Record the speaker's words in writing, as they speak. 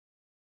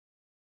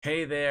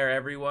Hey there,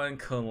 everyone.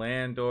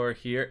 Clandor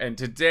here, and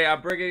today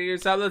I'm bringing you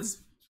something.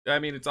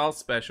 It's all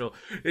special.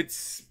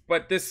 It's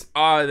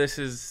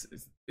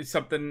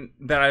something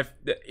that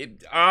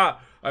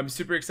I'm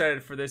super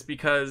excited for this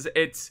because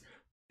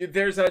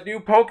there's a new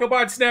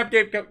Pokemon Snap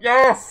game.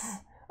 Yes,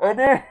 I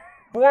did.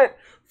 What?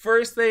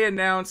 First, they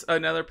announced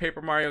another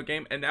Paper Mario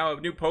game, and now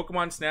a new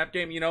Pokemon Snap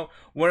game.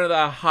 One of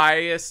the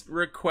highest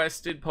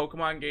requested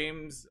Pokemon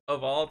games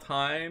of all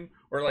time,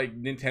 or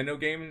like Nintendo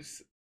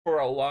games for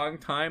a long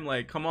time.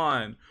 Like, come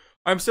on.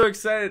 I'm so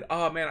excited.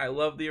 Oh man, I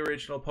love the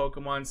original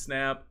Pokemon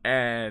Snap,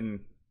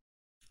 and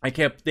I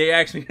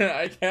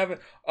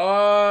haven't.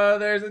 Oh,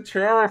 there's a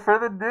trailer for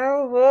the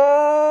new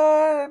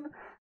one.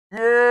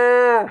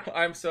 Yeah,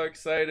 I'm so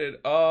excited.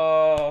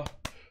 Oh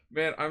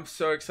man, I'm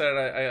so excited.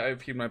 I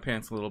peed my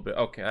pants a little bit.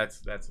 Okay,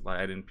 that's a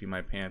lie. I didn't pee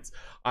my pants.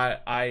 I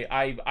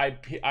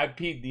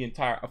peed the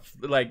entire,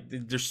 like,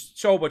 there's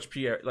so much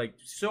pee, like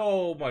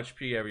so much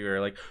pee everywhere.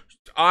 Like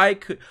I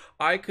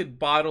could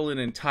bottle an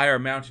entire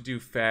Mountain Dew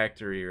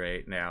factory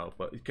right now,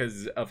 but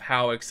because of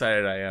how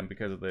excited I am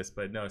because of this.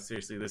 But no,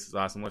 seriously, this is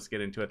awesome. Let's get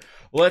into it.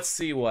 Let's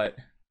see what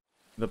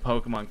the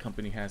Pokemon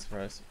Company has for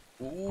us.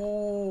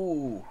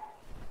 Ooh.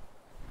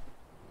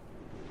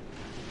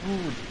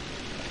 Ooh.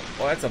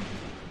 Oh, that's a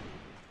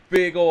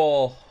big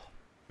ol'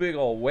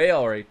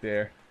 whale right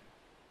there.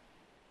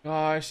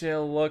 Gosh, it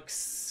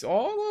looks,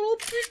 oh, little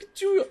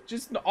Pikachu,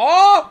 just,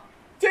 oh,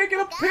 taking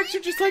a picture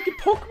just like in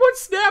Pokemon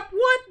Snap.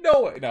 What?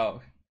 No way.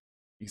 No,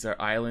 these are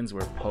islands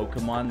where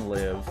Pokemon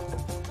live.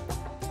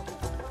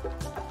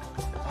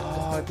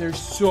 Oh, there's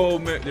so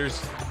many.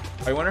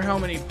 I wonder how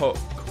many I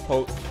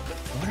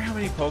wonder how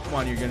many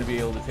Pokemon you're gonna be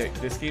able to take.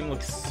 This game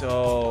looks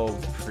so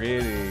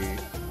pretty.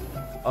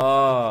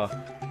 Oh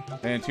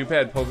man, too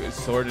bad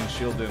Sword and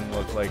Shield didn't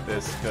look like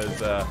this,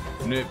 because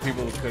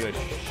people could have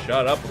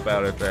shut up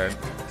about it then.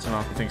 So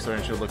I don't think Sword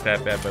and Shield looked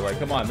that bad, but like,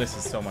 come on, this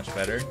is so much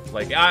better.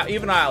 Like,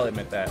 even I'll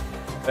admit that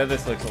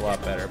this looks a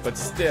lot better. But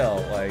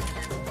still, like,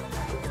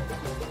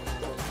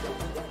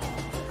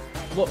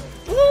 look,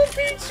 little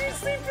Pichu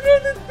sleeping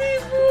on the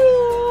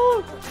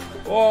table.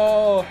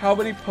 Oh, how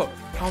many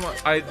how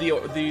much?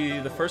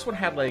 The first one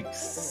had like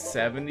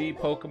 70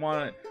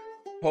 Pokemon.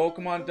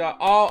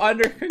 Oh,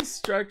 under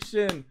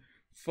construction.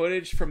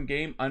 Footage from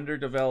game under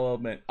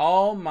development.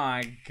 Oh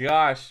my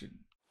gosh.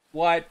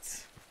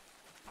 What?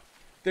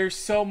 There's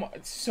so much,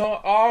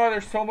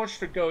 there's so much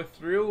to go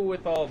through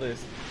with all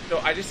this. So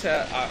I just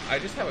have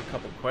a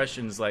couple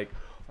questions, like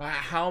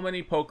how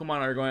many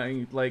Pokemon are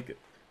going, like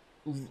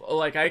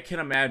I can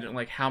imagine,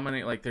 like, how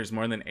many, like, there's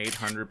more than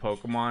 800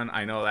 Pokemon.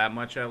 I know that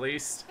much at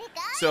least.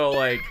 So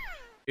like,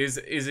 is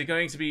it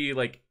going to be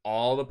like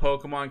all the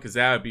Pokemon? Because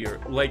that would be,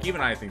 like,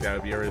 even I think that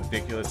would be a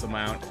ridiculous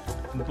amount.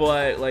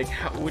 But like,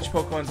 which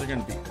Pokemons are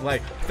going to be?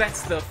 Like,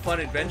 that's the fun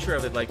adventure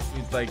of it. Like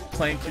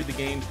playing through the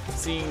game,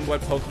 seeing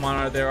what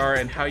Pokemon there are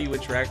and how you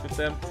interact with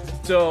them.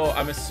 So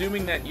I'm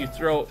assuming that you're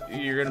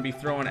going to be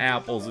throwing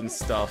apples and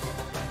stuff.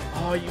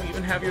 Oh, you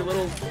even have your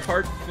little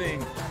cart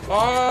thing.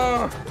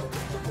 Oh,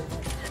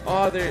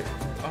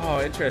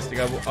 interesting.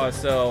 I'm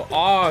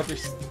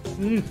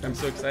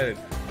so excited.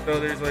 So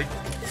there's like,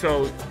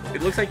 so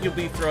it looks like you'll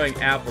be throwing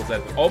apples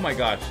at them. Oh my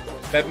gosh,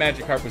 that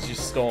Magikarp was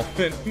just stolen.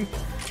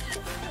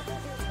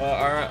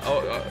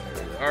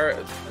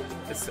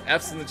 It's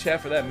F's in the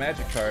chat for that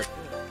Magikarp.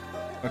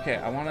 Okay,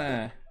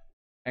 I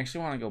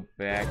actually want to go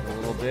back a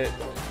little bit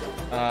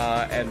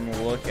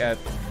and look at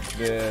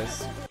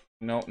this.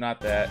 Nope, not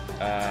that.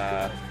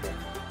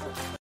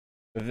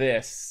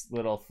 This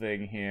little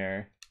thing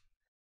here.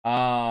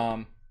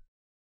 Okay.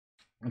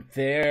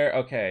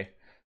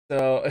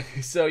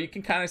 So you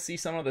can kind of see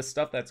some of the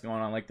stuff that's going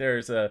on. Like,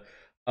 there's a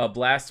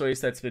Blastoise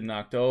that's been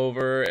knocked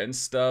over and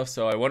stuff.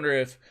 So I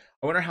wonder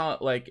how,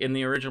 like, in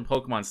the original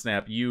Pokemon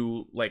Snap,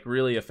 you like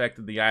really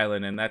affected the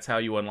island, and that's how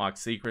you unlock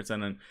secrets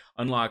and then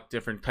unlock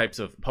different types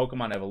of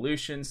Pokemon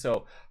evolution.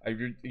 So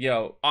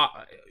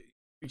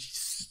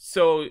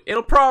so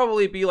it'll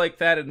probably be like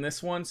that in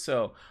this one.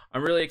 So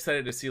I'm really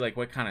excited to see like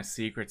what kind of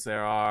secrets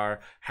there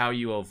are, how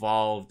you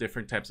evolve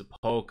different types of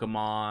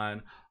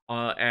Pokemon,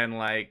 and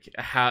like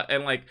how,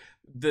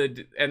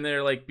 and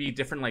there like be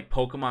different like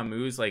Pokemon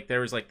moves. Like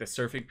there was like the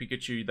surfing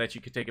Pikachu that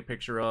you could take a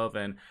picture of,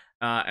 and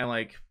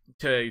like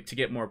to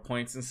get more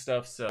points and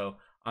stuff. So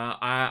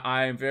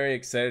I'm very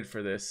excited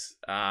for this.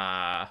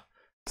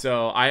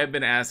 So I have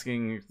been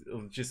asking,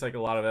 just like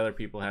a lot of other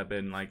people have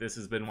been, like, this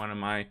has been one of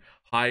my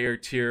higher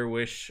tier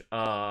wish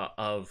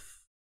of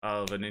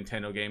a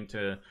Nintendo game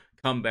to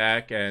come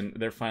back, and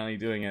they're finally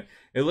doing it.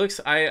 It looks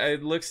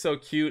so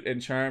cute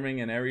and charming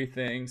and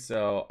everything.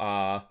 So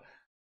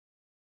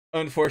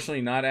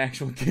unfortunately not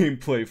actual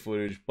gameplay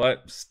footage,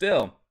 but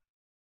still,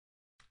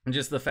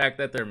 just the fact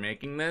that they're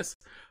making this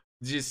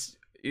just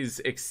is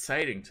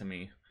exciting to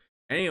me.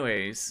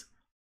 Anyways,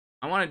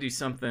 I want to do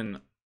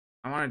something.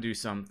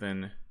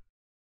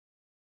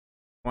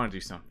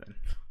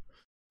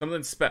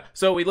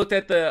 So we looked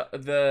at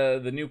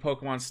the new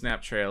Pokemon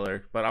Snap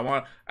trailer, but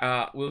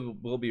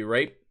we'll be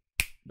right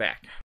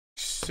back.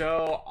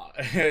 So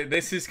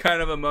this is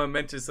kind of a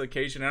momentous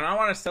occasion, and I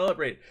want to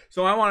celebrate.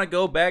 So I want to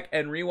go back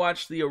and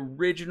rewatch the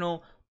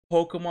original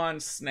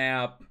Pokemon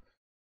Snap,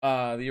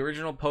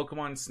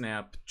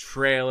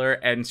 trailer,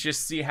 and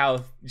just see how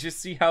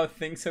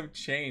things have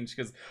changed.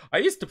 Because I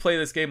used to play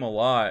this game a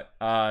lot.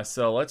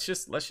 So let's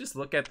just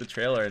look at the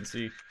trailer and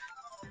see,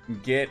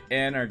 get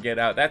in or get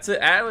out. That's a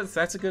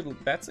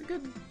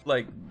good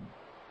like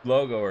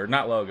logo, or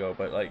not logo,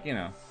 but like, you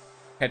know,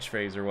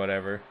 catchphrase or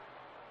whatever.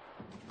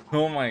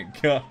 Oh my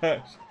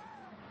gosh.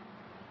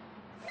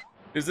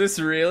 Is this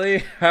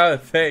really how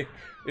they...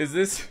 Is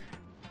this...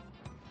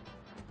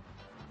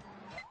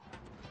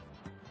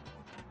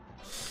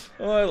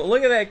 Oh,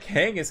 look at that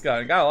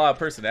Kangaskhan. Got a lot of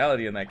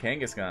personality in that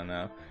Kangaskhan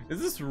now. Is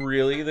this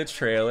really the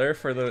trailer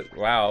for the...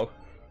 Wow.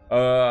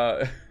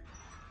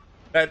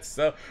 That's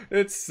so...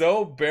 It's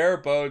so bare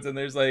bones, and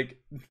there's like...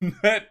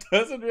 That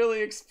doesn't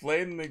really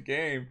explain the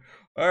game.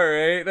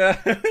 Alright.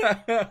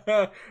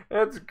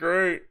 That's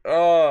great.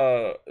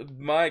 Oh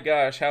my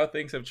gosh, how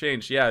things have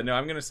changed. Yeah, no,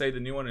 I'm gonna say the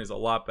new one is a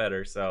lot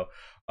better. So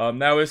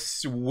that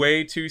was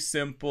way too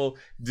simple,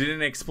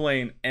 didn't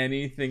explain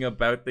anything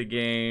about the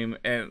game,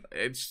 and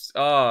it's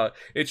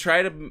it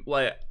tried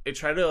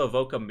to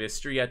evoke a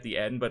mystery at the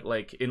end, but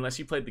like, unless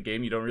you played the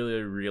game, you don't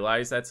really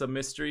realize that's a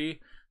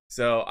mystery.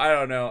 So I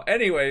don't know.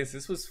 Anyways,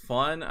 this was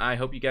fun. I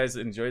hope you guys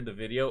enjoyed the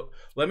video.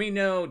 Let me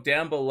know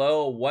down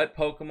below what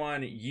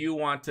Pokemon you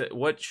want to,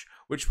 which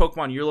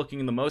Pokemon you're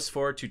looking the most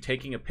forward to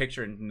taking a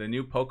picture in the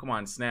new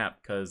Pokemon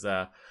Snap, because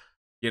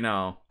you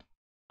know,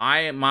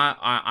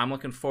 I'm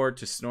looking forward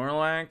to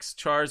Snorlax,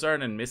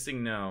 Charizard, and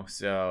Missing No.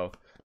 So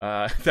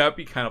that'd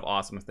be kind of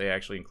awesome if they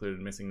actually included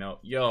Missing No.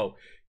 Yo,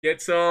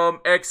 get some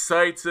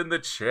excites in the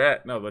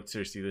chat. No, but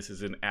seriously, this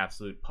is an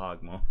absolute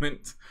pog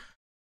moment.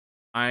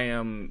 I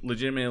am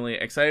legitimately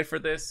excited for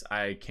this.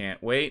 I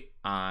can't wait.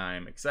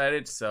 I'm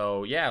excited.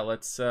 So yeah,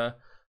 let's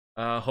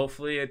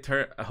hopefully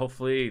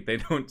they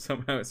don't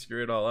somehow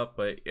screw it all up,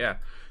 but yeah.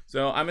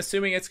 So I'm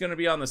assuming it's going to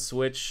be on the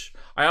Switch.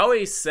 I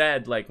always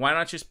said, like, why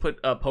not just put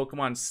a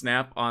Pokemon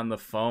Snap on the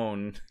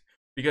phone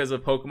because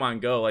of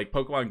Pokemon Go. Like,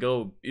 Pokemon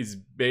Go is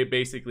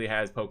basically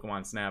has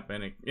Pokemon Snap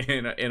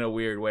in a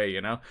weird way,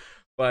 you know?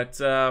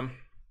 But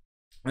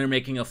they're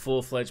making a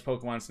full-fledged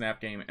Pokemon Snap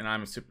game, and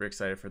I'm super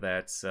excited for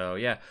that. So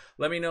yeah,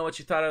 let me know what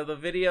you thought of the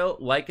video.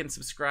 Like and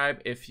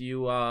subscribe if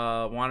you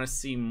want to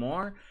see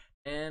more.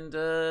 And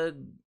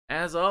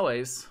as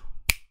always,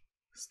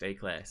 stay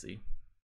classy.